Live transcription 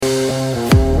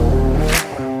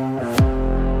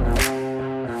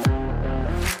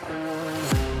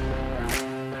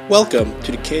Welcome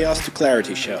to the Chaos to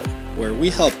Clarity Show, where we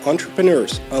help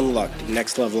entrepreneurs unlock the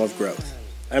next level of growth.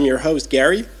 I'm your host,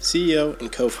 Gary, CEO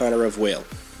and co-founder of Whale,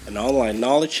 an online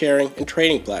knowledge sharing and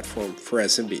training platform for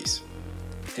SMBs.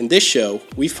 In this show,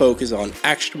 we focus on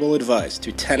actionable advice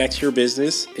to 10x your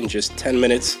business in just 10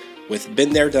 minutes with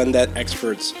been there, done that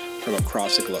experts from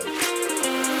across the globe.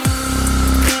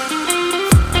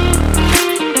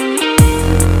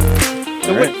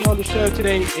 So with me on the show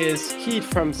today is Keith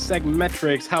from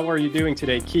Segmetrics. How are you doing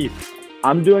today, Keith?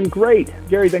 I'm doing great.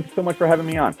 Gary, thanks so much for having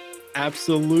me on.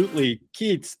 Absolutely.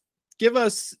 Keith, give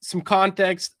us some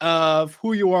context of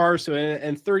who you are. So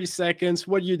in 30 seconds,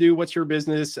 what do you do, what's your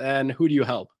business, and who do you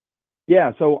help?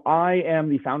 Yeah, so I am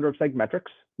the founder of Segmetrics.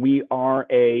 We are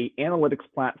a analytics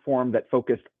platform that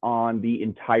focused on the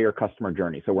entire customer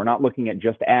journey. So we're not looking at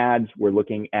just ads. We're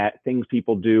looking at things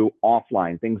people do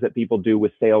offline, things that people do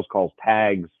with sales calls,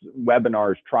 tags,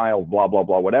 webinars, trials, blah, blah,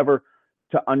 blah, whatever,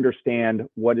 to understand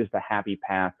what is the happy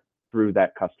path through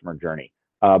that customer journey.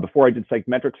 Before I did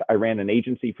Segmetrics, I ran an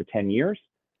agency for 10 years,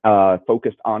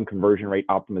 focused on conversion rate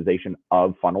optimization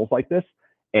of funnels like this.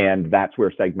 And that's where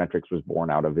Segmetrics was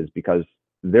born out of, is because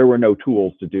there were no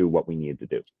tools to do what we needed to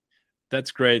do. That's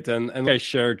great. And I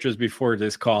shared just before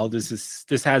this call, this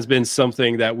has been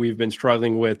something that we've been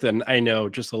struggling with. And I know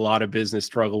just a lot of business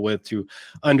struggle with, to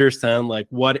understand like,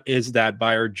 what is that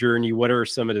buyer journey? What are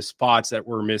some of the spots that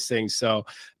we're missing? So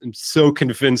I'm so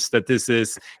convinced that this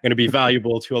is going to be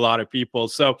valuable to a lot of people.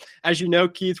 So as you know,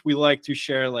 Keith, we like to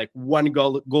share like one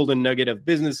golden nugget of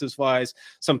business advice,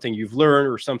 something you've learned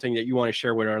or something that you want to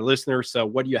share with our listeners. So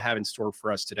what do you have in store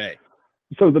for us today?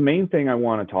 So the main thing I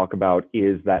want to talk about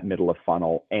is that middle of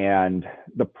funnel. And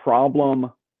the problem,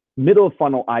 middle of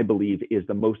funnel, I believe, is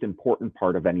the most important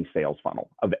part of any sales funnel,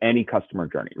 of any customer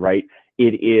journey, right?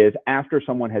 It is after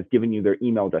someone has given you their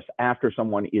email address, after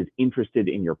someone is interested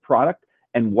in your product,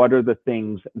 and what are the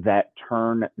things that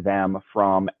turn them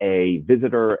from a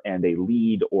visitor and a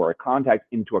lead or a contact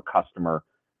into a customer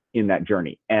in that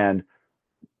journey. And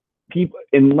people,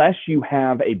 unless you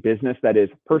have a business that is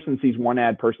person sees one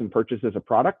ad, person purchases a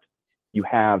product, you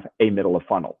have a middle of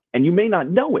funnel, and you may not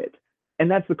know it.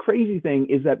 And that's the crazy thing,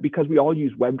 is that because we all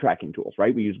use web tracking tools,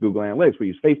 right? We use Google Analytics, we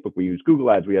use Facebook, we use Google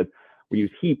Ads, we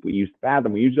use Heap, we use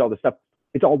Fathom, we use all this stuff.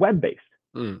 It's all web-based.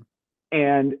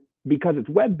 And because it's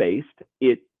web-based,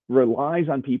 it relies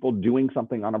on people doing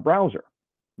something on a browser.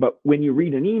 But when you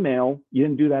read an email, you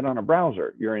didn't do that on a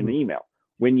browser, you're in the email.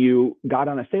 When you got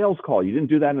on a sales call, you didn't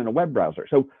do that in a web browser.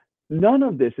 So none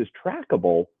of this is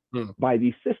trackable by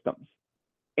these systems.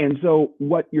 And so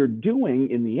what you're doing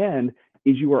in the end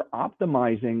is you are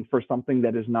optimizing for something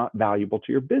that is not valuable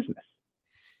to your business.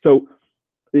 So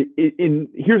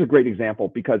here's a great example,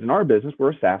 because in our business,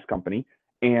 we're a SaaS company,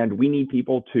 and we need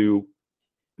people to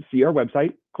see our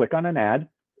website, click on an ad,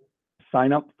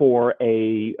 sign up for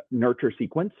a nurture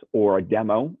sequence or a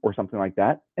demo or something like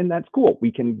that. And that's cool.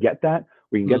 We can get that.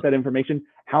 We can get that information.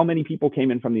 How many people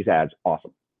came in from these ads?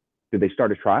 Awesome. Did they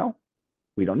start a trial?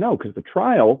 We don't know, because the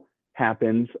trial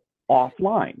happens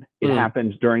offline. It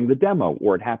happens during the demo,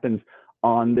 or it happens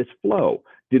on this flow.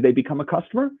 Did they become a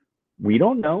customer? We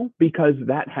don't know, because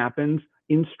that happens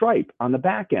in Stripe on the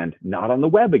back end, not on the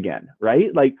web again,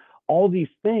 right? Like, all these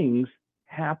things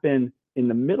happen in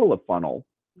the middle of funnel,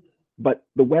 but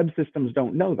the web systems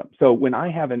don't know them. So when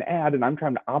I have an ad and I'm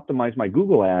trying to optimize my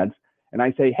Google ads, and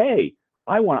I say, hey,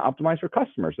 I want to optimize for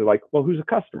customers. They're like, well, who's a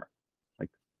customer? Like,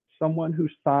 someone who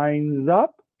signs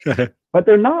up, but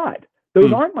they're not.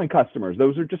 Those aren't my customers.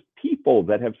 Those are just people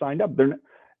that have signed up.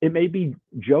 It may be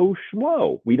Joe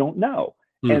Schmo. We don't know.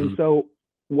 And so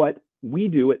what we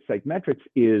do at Segmetrics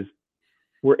is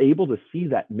we're able to see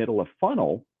that middle of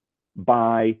funnel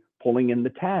by pulling in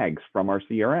the tags from our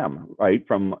CRM, right?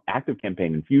 From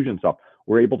ActiveCampaign and Infusionsoft.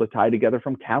 We're able to tie together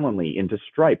from Calendly into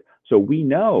Stripe. So we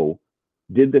know,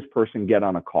 did this person get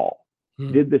on a call?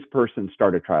 Did this person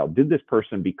start a trial? Did this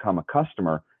person become a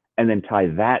customer? And then tie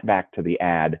that back to the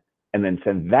ad, and then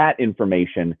send that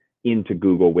information into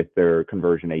Google with their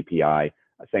conversion API,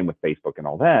 same with Facebook and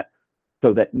all that,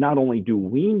 so that not only do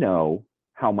we know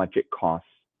how much it costs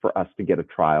for us to get a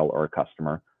trial or a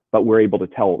customer, but we're able to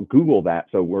tell Google that,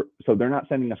 so they're not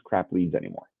sending us crap leads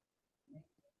anymore.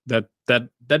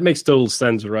 That makes total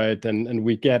sense, right? And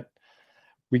we get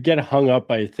hung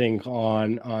up, I think,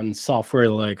 on software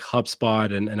like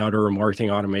HubSpot and other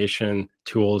marketing automation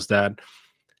tools that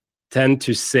tend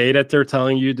to say that they're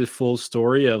telling you the full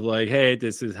story of like, hey,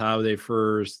 this is how they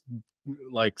first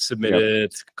like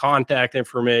submitted contact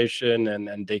information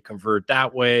and they convert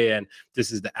that way, and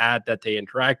this is the ad that they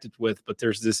interacted with. But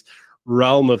there's this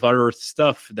realm of other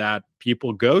stuff that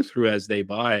people go through as they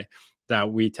buy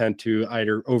that we tend to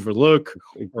either overlook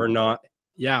or not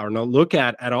look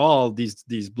at all,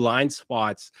 these blind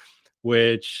spots,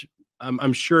 which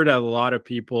I'm sure that a lot of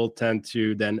people tend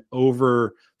to then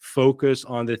over focus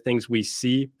on the things we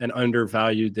see and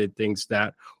undervalue the things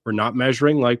that we're not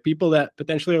measuring, like people that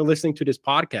potentially are listening to this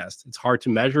podcast. It's hard to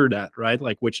measure that, right?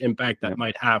 Like which impact that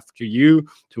might have to you,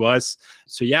 to us.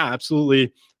 So yeah,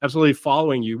 absolutely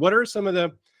following you. What are some of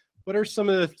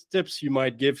the tips you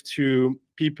might give to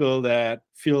people that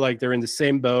feel like they're in the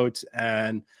same boat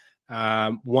and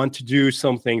want to do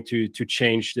something to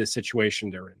change the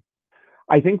situation they're in?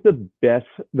 I think the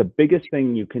biggest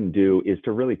thing you can do is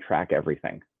to really track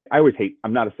everything.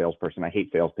 I'm not a salesperson. I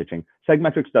hate sales pitching.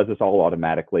 Segmetrics does this all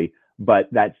automatically, but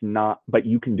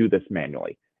you can do this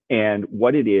manually. And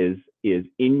what it is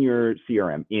in your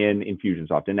CRM, in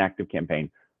Infusionsoft, in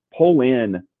ActiveCampaign, pull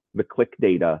in the click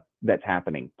data that's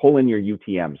happening, pull in your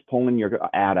UTMs, pull in your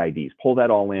ad IDs, pull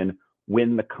that all in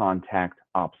when the contact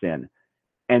opts in,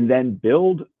 and then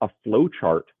build a flow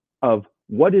chart of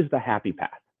what is the happy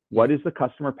path? What is the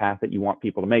customer path that you want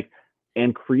people to make,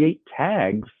 and create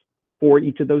tags for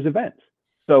each of those events.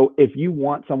 So if you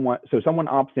want someone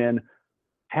opts in,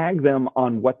 tag them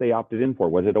on what they opted in for.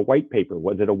 Was it a white paper?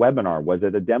 Was it a webinar? Was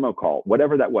it a demo call?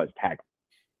 Whatever that was, tag them.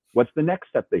 What's the next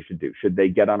step they should do? Should they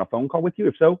get on a phone call with you?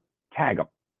 If so, tag them.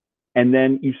 And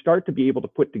then you start to be able to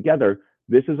put together,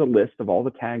 this is a list of all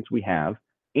the tags we have,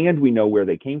 and we know where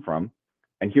they came from.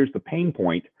 And here's the pain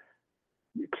point.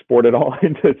 Export it all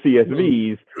into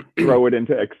CSVs, throw it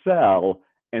into Excel,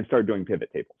 and start doing pivot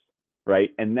tables, right?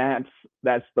 And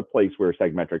that's the place where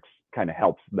Segmetrics kind of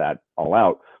helps that all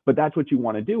out. But that's what you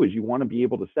want to do, is you want to be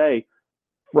able to say,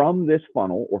 from this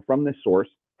funnel or from this source,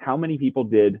 how many people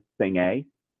did thing A,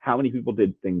 how many people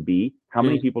did thing B, how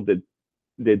many people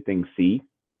did thing C,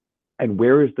 and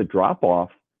where is the drop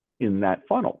off in that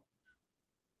funnel?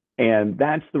 And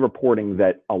that's the reporting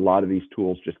that a lot of these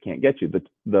tools just can't get you.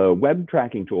 The web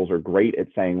tracking tools are great at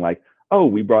saying, like, oh,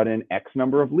 we brought in X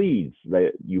number of leads,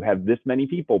 that you have this many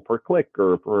people per click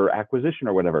or per acquisition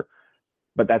or whatever.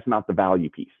 But that's not the value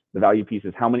piece. The value piece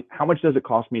is how much does it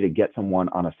cost me to get someone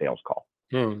on a sales call?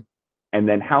 And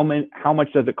then how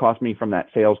much does it cost me from that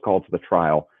sales call to the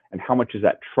trial? And how much is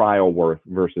that trial worth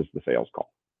versus the sales call?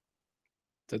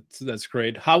 That's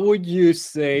great. How would you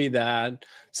say that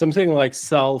something like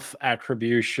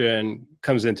self-attribution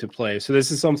comes into play? So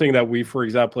this is something that we, for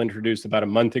example, introduced about a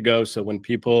month ago. So when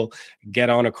people get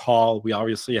on a call, we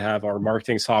obviously have our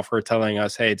marketing software telling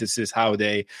us, hey, this is how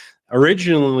they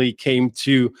originally came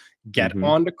to get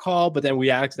on the call, but then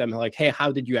we ask them, like, hey,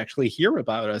 how did you actually hear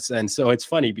about us? And so it's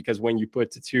funny because when you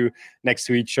put the two next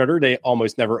to each other, they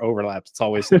almost never overlap. It's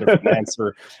always a different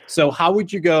answer. So how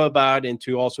would you go about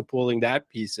into also pulling that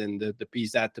piece in, the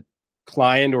piece that the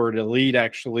client or the lead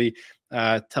actually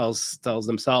tells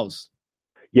themselves?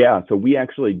 Yeah, so we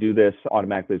actually do this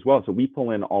automatically as well. So we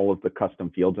pull in all of the custom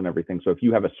fields and everything. So if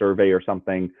you have a survey or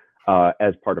something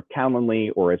as part of Calendly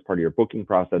or as part of your booking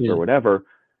process or whatever,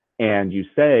 and you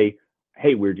say,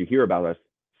 hey, where'd you hear about us?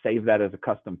 Save that as a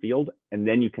custom field, and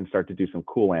then you can start to do some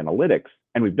cool analytics.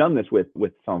 And we've done this with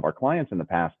some of our clients in the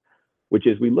past, which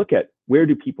is we look at where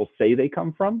do people say they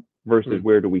come from versus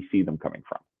where do we see them coming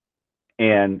from.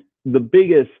 And the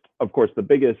biggest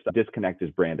disconnect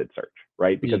is branded search,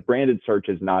 right? Because branded search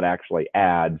is not actually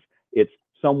ads. It's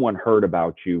someone heard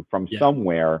about you from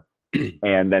somewhere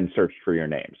and then searched for your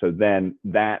name. So then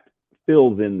that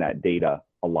fills in that data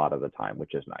a lot of the time,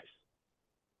 which is nice.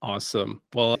 Awesome.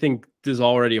 Well, I think this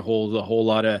already holds a whole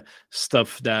lot of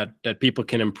stuff that people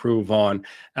can improve on.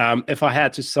 If I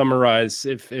had to summarize,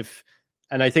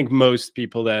 and I think most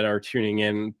people that are tuning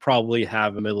in probably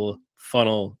have a middle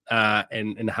funnel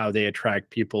and how they attract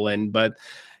people in, but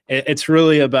it's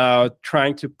really about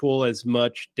trying to pull as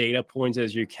much data points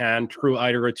as you can through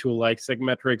either a tool like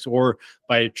Segmetrics or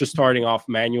by just starting off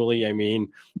manually. I mean,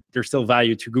 there's still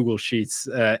value to Google Sheets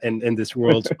in this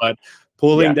world, but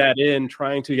pulling that in,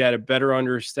 trying to get a better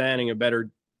understanding, a better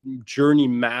journey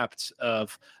mapped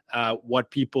of what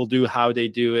people do, how they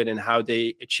do it, and how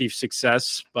they achieve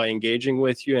success by engaging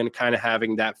with you, and kind of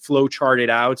having that flow charted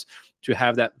out to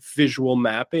have that visual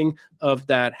mapping of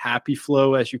that happy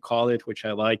flow, as you call it, which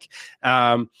I like.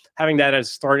 Having that as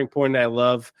a starting point, I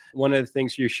love. One of the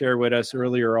things you shared with us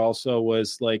earlier also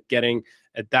was like getting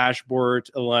a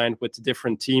dashboard aligned with the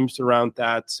different teams around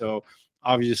that. So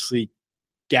obviously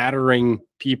gathering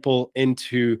people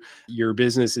into your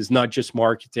business is not just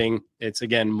marketing. It's,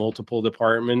 again, multiple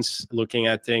departments looking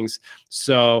at things.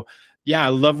 So yeah, I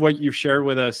love what you've shared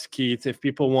with us, Keith. If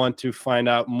people want to find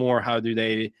out more, how do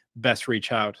they best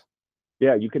reach out?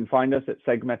 Yeah, you can find us at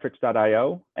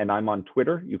segmetrics.io, and I'm on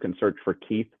Twitter. You can search for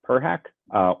Keith Perhac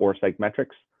or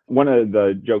Segmetrics. One of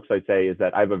the jokes I say is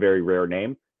that I have a very rare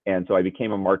name, and so I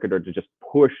became a marketer to just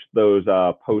push those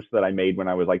posts that I made when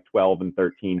I was like 12 and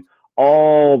 13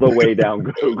 all the way down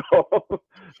Google,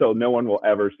 so no one will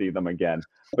ever see them again.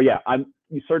 But yeah,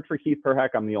 you search for Keith Perhac,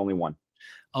 I'm the only one.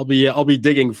 I'll be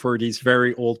digging for these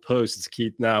very old posts,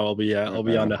 Keith. Now I'll be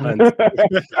on the hunt.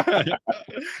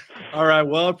 All right.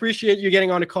 Well, I appreciate you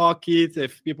getting on the call, Keith.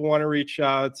 If people want to reach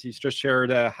out, he's just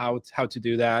shared how to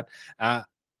do that.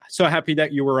 So happy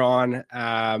that you were on,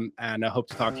 and I hope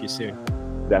to talk to you soon.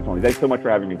 Definitely. Thanks so much for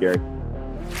having me, Gary.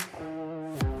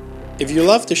 If you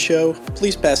love the show,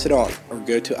 please pass it on or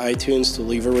go to iTunes to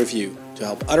leave a review to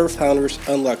help other founders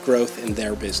unlock growth in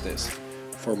their business.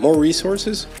 For more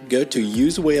resources, go to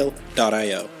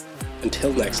usewhale.io.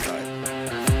 Until next time.